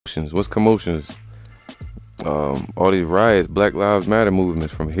commotions. What's commotions? All these riots, Black Lives Matter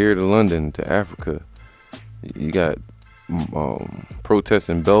movements from here to London to Africa. You got protests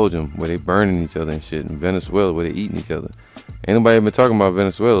in Belgium where they burning each other and shit. In Venezuela where they eating each other. Ain't nobody been talking about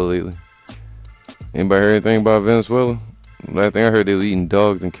Venezuela lately. Anybody heard anything about Venezuela? Last thing I heard, they was eating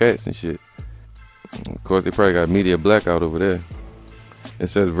dogs and cats and shit. Of course, they probably got media blackout over there. It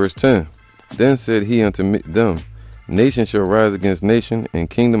says, verse 10, Then said he unto them, Nation shall rise against nation, and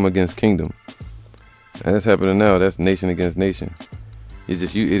kingdom against kingdom. And that's happening now. That's nation against nation. It's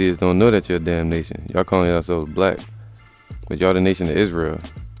just you idiots don't know that you're a damn nation. Y'all calling yourselves black, but y'all the nation of Israel.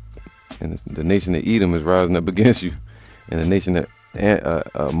 And the nation of Edom is rising up against you. And the nation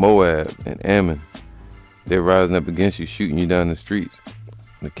of Moab and Ammon, they're rising up against you, shooting you down the streets.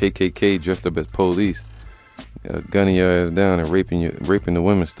 The KKK dressed up as police, gunning your ass down and raping the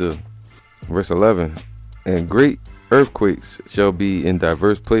women still. Verse 11, And great earthquakes shall be in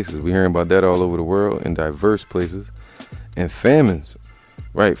diverse places. We're hearing about that all over the world, in diverse places. And famines,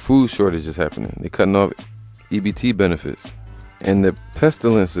 right? Food shortages happening. They're cutting off EBT benefits. And the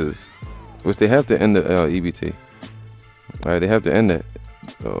pestilences, which they have to end the EBT. All right, they have to end that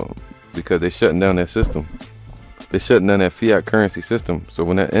because they're shutting down that system. They're shutting down that fiat currency system. So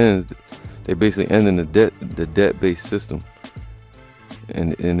when that ends, they basically ending the debt-based system,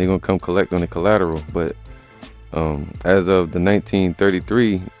 and they're gonna come collect on the collateral. But as of the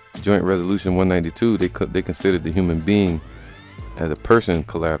 1933 Joint Resolution 192, they considered the human being as a person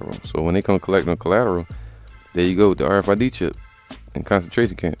collateral. So when they come collect on collateral, there you go with the RFID chip in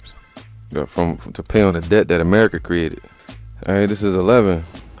concentration camps, to pay on the debt that America created. All right, this is 11,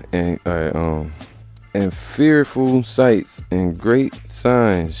 and and fearful sights and great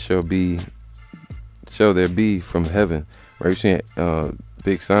signs shall there be from heaven. Right, you're seeing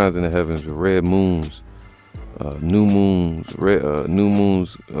big signs in the heavens with red moons, new moons, new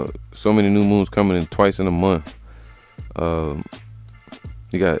moons. So many new moons coming in twice in a month. You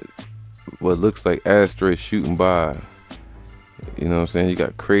got what looks like asteroids shooting by. You know what I'm saying? You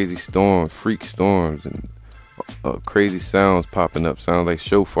got crazy storms, freak storms, and crazy sounds popping up. Sounds like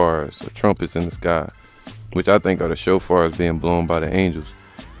shofars or trumpets in the sky, which I think are the shofars being blown by the angels.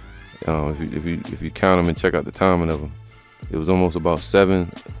 If you count them and check out the timing of them, it was almost about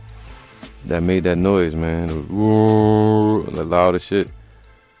 7 that made that noise, man. It was the loudest shit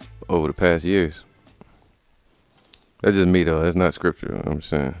over the past years. That's just me though. That's not scripture. I'm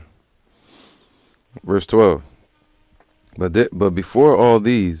saying. Verse 12. But before all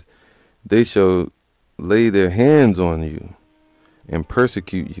these, they shall lay their hands on you and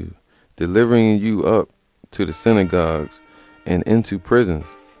persecute you, delivering you up to the synagogues and into prisons,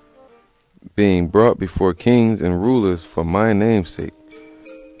 being brought before kings and rulers for my name's sake.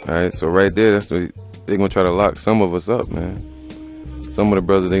 Alright, so right there, that's what they're gonna try to lock some of us up, man. Some of the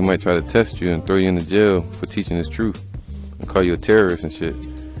brothers, they might try to test you and throw you into jail for teaching this truth and call you a terrorist and shit.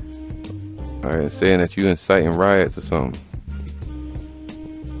 Alright, saying that you inciting riots or something,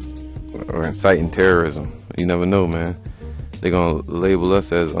 or inciting terrorism. You never know, man. They're gonna label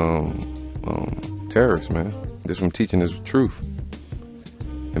us as terrorists, man, just from teaching this truth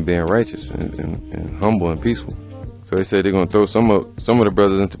and being righteous and humble and peaceful. So they said they're gonna throw some of the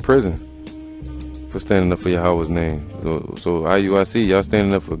brothers into prison for standing up for Yahweh's name. So IUIC, y'all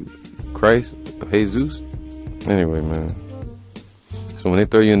standing up for Christ, Jesus? Anyway, man. So when they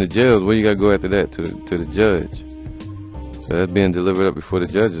throw you in the jails, where you gotta go after that? To the judge. So that's being delivered up before the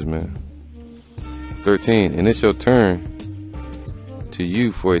judges, man. 13, and it shall turn to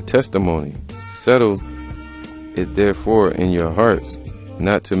you for a testimony. Settle it therefore in your hearts,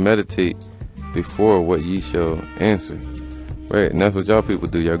 not to meditate before what ye shall answer. Right, and that's what y'all people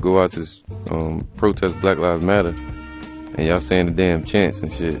do. Y'all go out to protest Black Lives Matter, and y'all saying the damn chants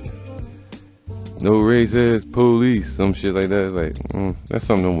and shit. No racist police, some shit like that. It's like, that's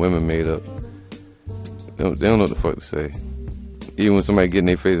something them women made up. They don't know what the fuck to say. Even when somebody get in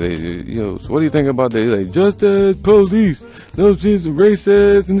their face, they, yo, so what do you think about that? They're like, justice, police, no she's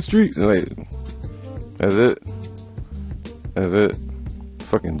racist in the streets. And like, that's it. That's it.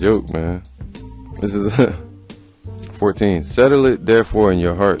 Fucking joke, man. This is 14. Settle it therefore in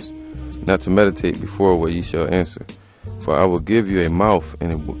your hearts, not to meditate before what ye shall answer. For I will give you a mouth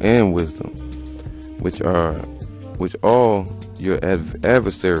and wisdom, which all your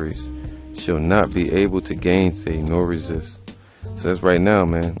adversaries shall not be able to gainsay nor resist. So that's right now,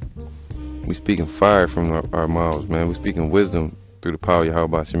 man. We speaking fire from our mouths, man. We speaking wisdom through the power of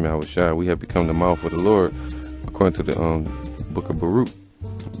Yahweh Shem Yahweh Shai. We have become the mouth of the Lord, according to the book of Baruch.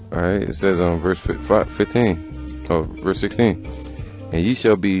 All right, it says on verse 15, or verse 16, and ye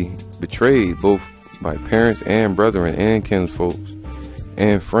shall be betrayed both by parents and brethren and kinsfolks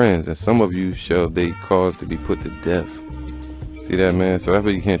and friends, and some of you shall they cause to be put to death. See that, man? So that's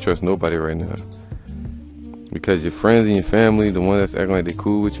why you can't trust nobody right now. Because your friends and your family, the ones that's acting like they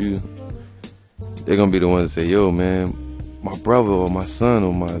cool with you, they're gonna be the ones that say, yo, man, my brother or my son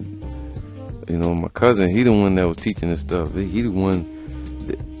or my cousin, he the one that was teaching this stuff. He the one,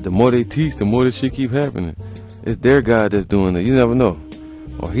 the more they teach, the more this shit keep happening. It's their God that's doing it. You never know.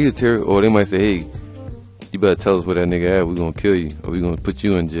 Or he a terrorist, or they might say, hey, you better tell us where that nigga at. We're gonna kill you, or we're gonna put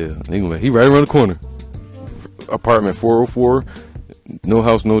you in jail. And they gonna be like, he right around the corner. Apartment 404, no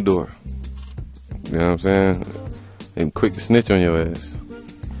house, no door. You know what I'm saying? And quick to snitch on your ass.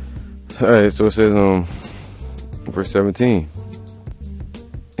 Alright, so it says, verse 17.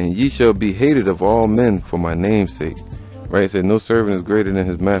 And ye shall be hated of all men for my name's sake. Right? It said, no servant is greater than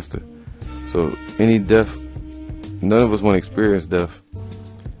his master. So any death, none of us want to experience death.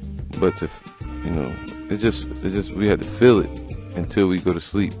 But to, it's just we had to feel it until we go to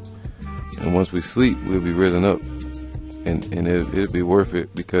sleep. And once we sleep, we'll be risen up. And it'll be worth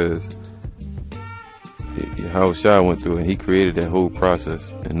it, because Yahushua went through it, and he created that whole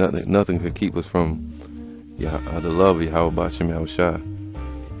process. And nothing could keep us from the love of Yahweh B'Shem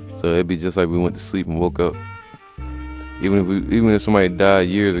Yahushua. So it'd be just like we went to sleep and woke up. Even if somebody died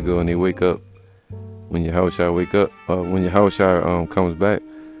years ago and they wake up, when Yahushua wake up, when Yahushua comes back,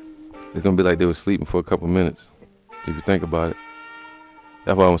 it's gonna be like they were sleeping for a couple minutes. If you think about it.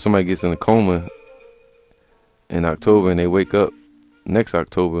 That's why when somebody gets in a coma in October and they wake up next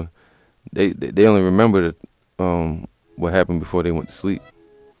October, they only remember what happened before they went to sleep.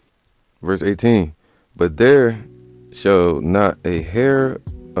 Verse 18. But there shall not a hair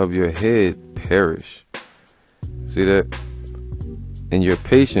of your head perish. See that? In your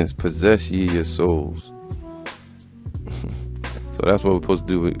patience possess ye your souls. So that's what we're supposed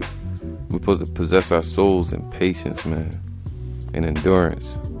to do. We're supposed to possess our souls in patience, man, and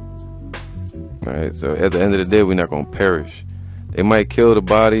endurance. Alright, so at the end of the day, we're not going to perish. They might kill the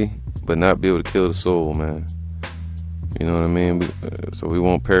body, but not be able to kill the soul, man. You know what I mean? So we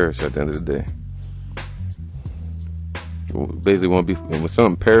won't perish at the end of the day. Basically, won't be. When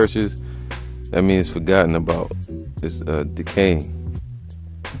something perishes, that means it's forgotten about. It's decaying.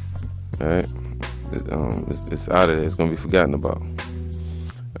 Alright? It's out of there. It's going to be forgotten about.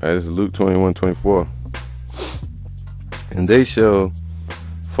 Alright, this is Luke 21:24. And they shall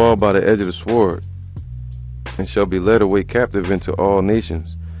fall by the edge of the sword, and shall be led away captive into all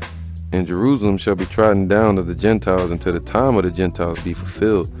nations. And Jerusalem shall be trodden down of the Gentiles until the time of the Gentiles be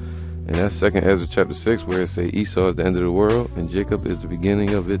fulfilled. And that's 2nd Ezra chapter 6, where it say Esau is the end of the world, and Jacob is the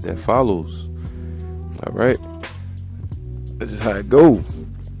beginning of it that follows. Alright? This is how it goes.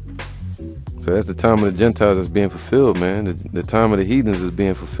 So that's the time of the Gentiles that's being fulfilled, man. The time of the heathens is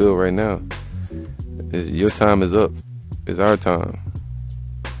being fulfilled right now. Your time is up. It's our time.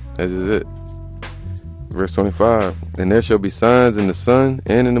 This is it. Verse 25. And there shall be signs in the sun,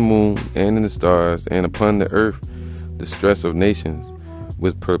 and in the moon, and in the stars, and upon the earth distress of nations,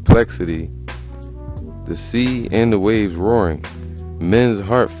 with perplexity, the sea and the waves roaring, men's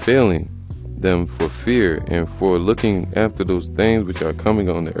heart failing them for fear, and for looking after those things which are coming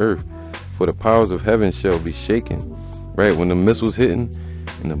on the earth. For the powers of heaven shall be shaken. Right? When the missiles hitting,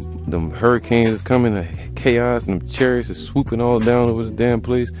 and them hurricanes is coming, the chaos, and them chariots is swooping all down over the damn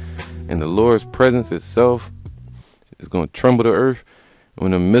place, and the Lord's presence itself is going to tremble the earth.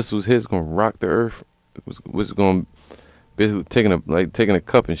 When the missiles hit, it's going to rock the earth. It's going to basically taking a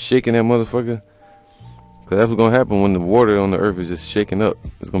cup and shaking that motherfucker. Cause that's what's going to happen when the water on the earth is just shaking up.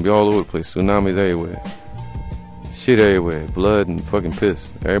 It's going to be all over the place. Tsunamis everywhere. Shit everywhere. Blood and fucking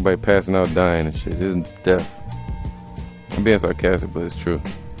piss. Everybody passing out, dying and shit. It's death. I'm being sarcastic, but it's true.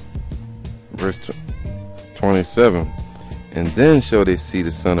 Verse 27. And then shall they see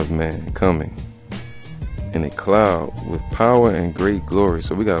the Son of Man coming in a cloud with power and great glory.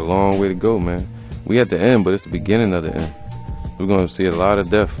 So we got a long way to go, man. We at the end, but it's the beginning of the end. We're going to see a lot of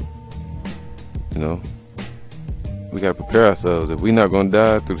death. You know, we got to prepare ourselves. If we're not going to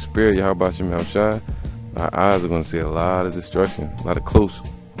die through the Spirit, Yahweh B'Shem Yahushua, our eyes are going to see a lot of destruction, a lot of close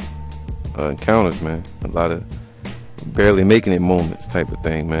encounters, man. A lot of barely making it moments type of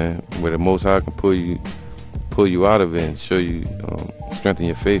thing, man, where the Most High can pull you out of it and show you, strengthen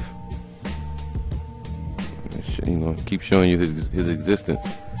your faith. You know, keep showing you his existence.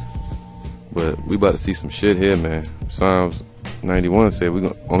 But we about to see some shit here, man. Psalms 91 said,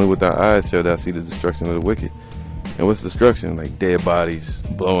 only with our eyes shall thou see the destruction of the wicked. And what's destruction? Like dead bodies,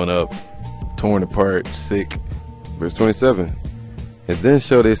 blowing up, torn apart, sick. Verse 27. And then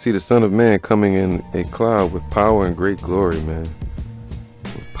shall they see the Son of Man coming in a cloud with power and great glory, man.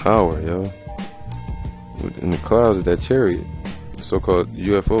 With power, yo. In the clouds of that chariot. so-called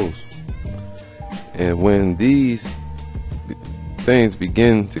UFOs. And when these things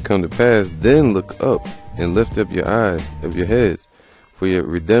begin to come to pass, then look up and lift up your eyes of your heads, for your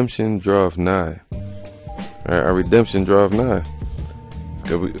redemption draweth nigh. Alright, our redemption draweth nigh.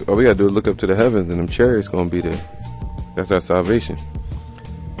 All we gotta do is look up to the heavens, and them chariots gonna be there. That's our salvation.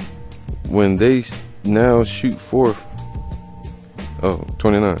 When they now shoot forth,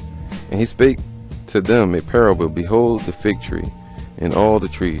 29. And he spake to them a parable, behold the fig tree and all the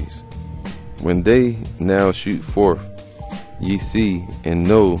trees. When they now shoot forth, ye see and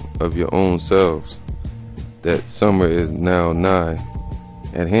know of your own selves that summer is now nigh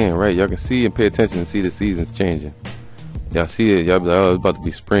at hand. Right, y'all can see and pay attention and see the seasons changing. Y'all see it, y'all be like, oh, it's about to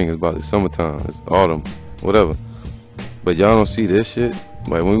be spring, it's about to be summertime, it's autumn, whatever. But y'all don't see this shit.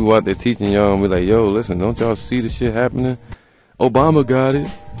 Like when we go out there teaching y'all and we like, yo, listen, don't y'all see the shit happening? Obama got it.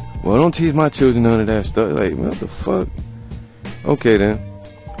 Well, don't teach my children none of that stuff. Like, what the fuck? Okay then.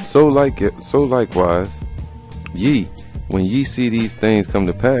 So likewise, ye, when ye see these things come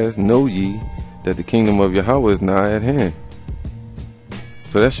to pass, know ye that the kingdom of Yahweh is nigh at hand.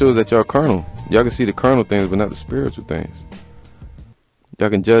 So that shows that y'all carnal. Y'all can see the carnal things, but not the spiritual things.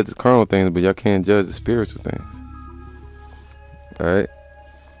 Y'all can judge the carnal things, but y'all can't judge the spiritual things. Alright.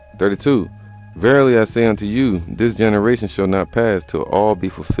 32. Verily I say unto you, this generation shall not pass till all be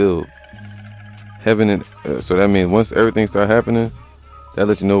fulfilled. Heaven and so that means once everything start happening, that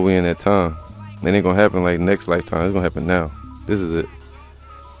lets you know we're in that time. It ain't gonna happen like next lifetime. It's gonna happen now. This is it.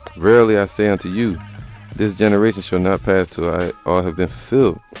 Verily I say unto you, this generation shall not pass till all have been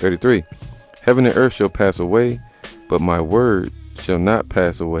fulfilled. 33. Heaven and earth shall pass away, but my word shall not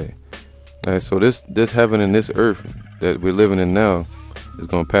pass away. Alright, so this heaven and this earth that we're living in now is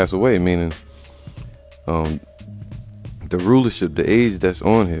gonna pass away, meaning the rulership, the age that's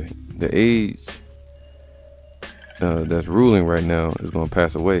on here, the age that's ruling right now is going to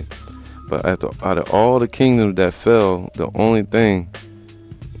pass away. But out of all the kingdoms that fell, the only thing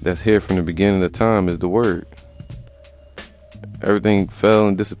that's here from the beginning of time is the word. Everything fell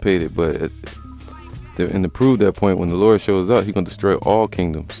and dissipated, but and to prove that point, when the Lord shows up, he's going to destroy all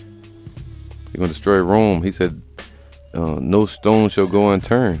kingdoms. He's going to destroy Rome. He said, no stone shall go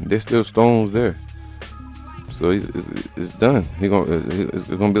unturned. There's still stones there. So it's done. It's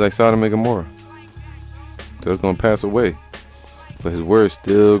going to be like Sodom and Gomorrah. So it's going to pass away. But his word's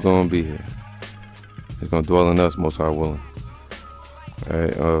still going to be here. It's going to dwell in us, most high willing.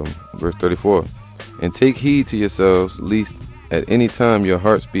 Alright, verse 34. And take heed to yourselves, lest at any time your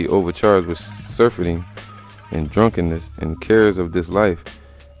hearts be overcharged with surfeiting and drunkenness and cares of this life,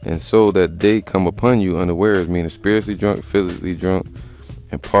 and so that day come upon you unawares, meaning spiritually drunk, physically drunk,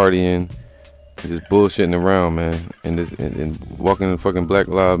 and partying, and just bullshitting around, man, and walking in the fucking Black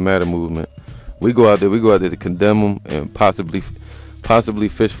Lives Matter movement. We go out there to condemn them and possibly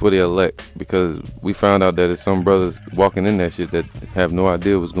fish for the elect, because we found out that there's some brothers walking in that shit that have no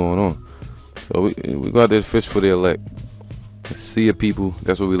idea what's going on. So we go out there to fish for the elect, see a people.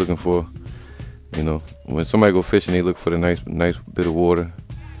 That's what we're looking for. You know, when somebody go fishing, they look for the nice bit of water.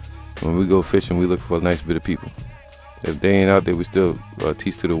 When we go fishing, we look for a nice bit of people. If they ain't out there, we still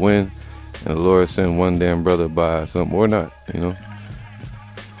teach to the wind, and the Lord send one damn brother by something or not. You know,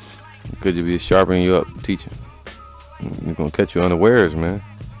 could you be sharpening you up teaching? You're gonna catch you unawares, man.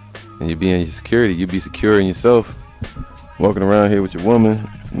 And you be in your security. You be secure in yourself, walking around here with your woman,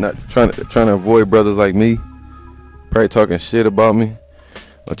 not trying to avoid brothers like me, probably talking shit about me,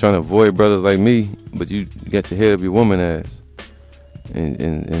 or trying to avoid brothers like me. But you got your head up your woman ass, and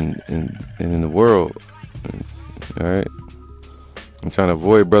in the world. All right, I'm trying to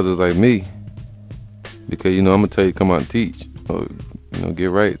avoid brothers like me, because I'm gonna tell you come out and teach, or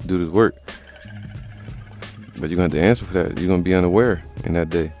get right, do this work. But you're going to have to answer for that. You're going to be unaware in that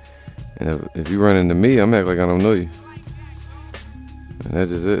day. And if you run into me, I'm acting like I don't know you. And that's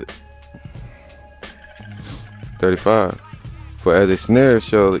just it. 35. For as a snare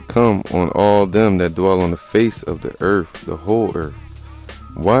shall it come on all them that dwell on the face of the earth, the whole earth.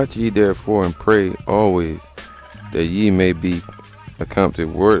 Watch ye therefore and pray always, that ye may be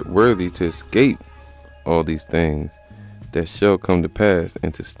accounted worthy to escape all these things that shall come to pass,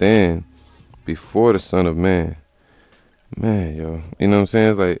 and to stand before the Son of Man. Man, yo, you know what I'm saying?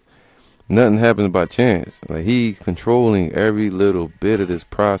 It's like nothing happens by chance. Like he's controlling every little bit of this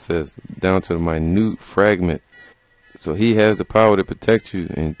process down to the minute fragment. So he has the power to protect you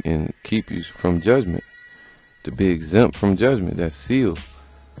and keep you from judgment, to be exempt from judgment. That's sealed,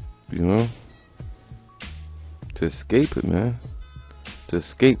 to escape it, man, to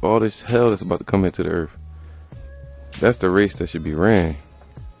escape all this hell that's about to come into the earth. That's the race that should be ran.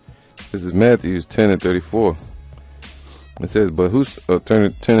 This is Matthew 10:34. It says, but who's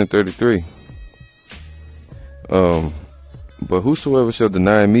turn 10 and 33. But whosoever shall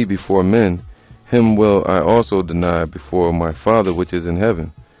deny me before men, him will I also deny before my Father which is in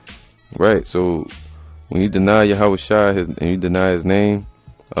heaven. Right. So when you deny Yahweh Shai and you deny his name,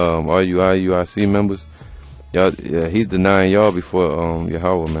 all you IUIC members, y'all, yeah, he's denying y'all before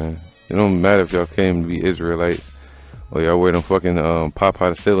Yahweh, man. It don't matter if y'all came to be Israelites or y'all wear them fucking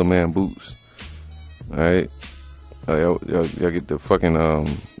Popeye the Sailor Man boots. Alright? Y'all get the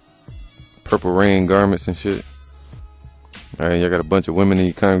fucking purple rain garments and shit. Alright, y'all got a bunch of women in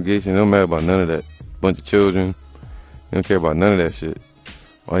your congregation. It don't matter about none of that. Bunch of children. He don't care about none of that shit.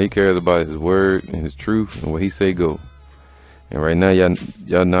 All he cares about is his word and his truth and what he say go. And right now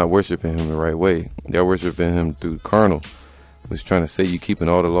y'all not worshiping him the right way. Y'all worshiping him through carnal, which trying to say you keeping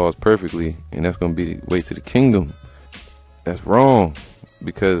all the laws perfectly, and that's gonna be the way to the kingdom. That's wrong,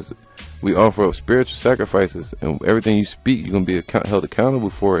 because we offer up spiritual sacrifices, and everything you speak, you're gonna be held accountable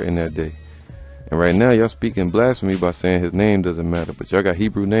for it in that day. And right now y'all speaking blasphemy by saying his name doesn't matter, but y'all got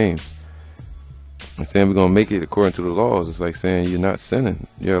Hebrew names. And saying we're gonna make it according to the laws, it's like saying you're not sinning.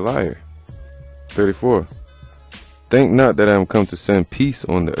 You're a liar. 34. Think not that I am come to send peace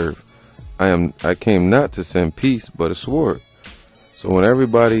on the earth. I came not to send peace, but a sword. So when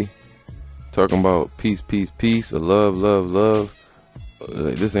everybody talking about peace, peace, peace, or love, love, love,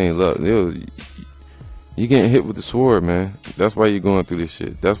 this ain't love. You getting hit with the sword, man. That's why you're going through this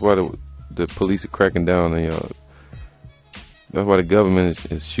shit. That's why the police are cracking down on y'all. That's why the government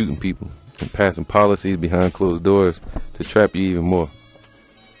is shooting people and passing policies behind closed doors to trap you even more.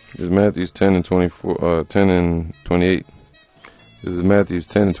 This is Matthew 10 and 24, 10 and 28. This is Matthew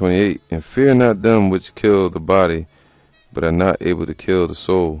 10 and 28. And fear not them which kill the body, but are not able to kill the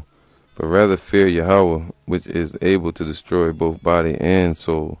soul, but rather fear Yahweh, which is able to destroy both body and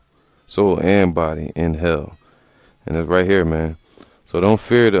soul and body in hell. And it's right here, man. So don't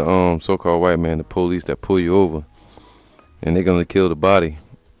fear the so-called white man, the police that pull you over, and they're gonna kill the body.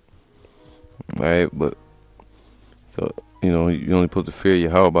 Alright, but so you know you only supposed to fear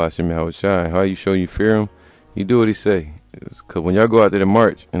Yahweh by Hashem Yahweh Shai. How you show you fear him? You do what he say. Cause when y'all go out there to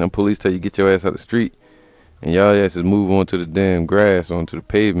march and them police tell you get your ass out the street, and y'all asses move onto the damn grass, onto the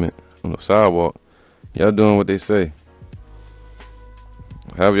pavement, on the sidewalk, y'all doing what they say.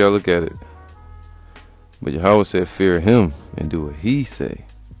 However y'all look at it. But Yahweh said fear him and do what he say.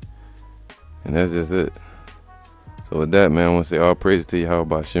 And that's just it. So with that, man, I want to say all praise to Yahweh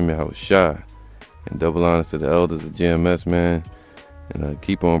by Hashem Yahweh Shai. And double honors to the elders of GMS, man. And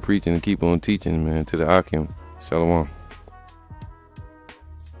keep on preaching and keep on teaching, man, to the Akim. Shalom.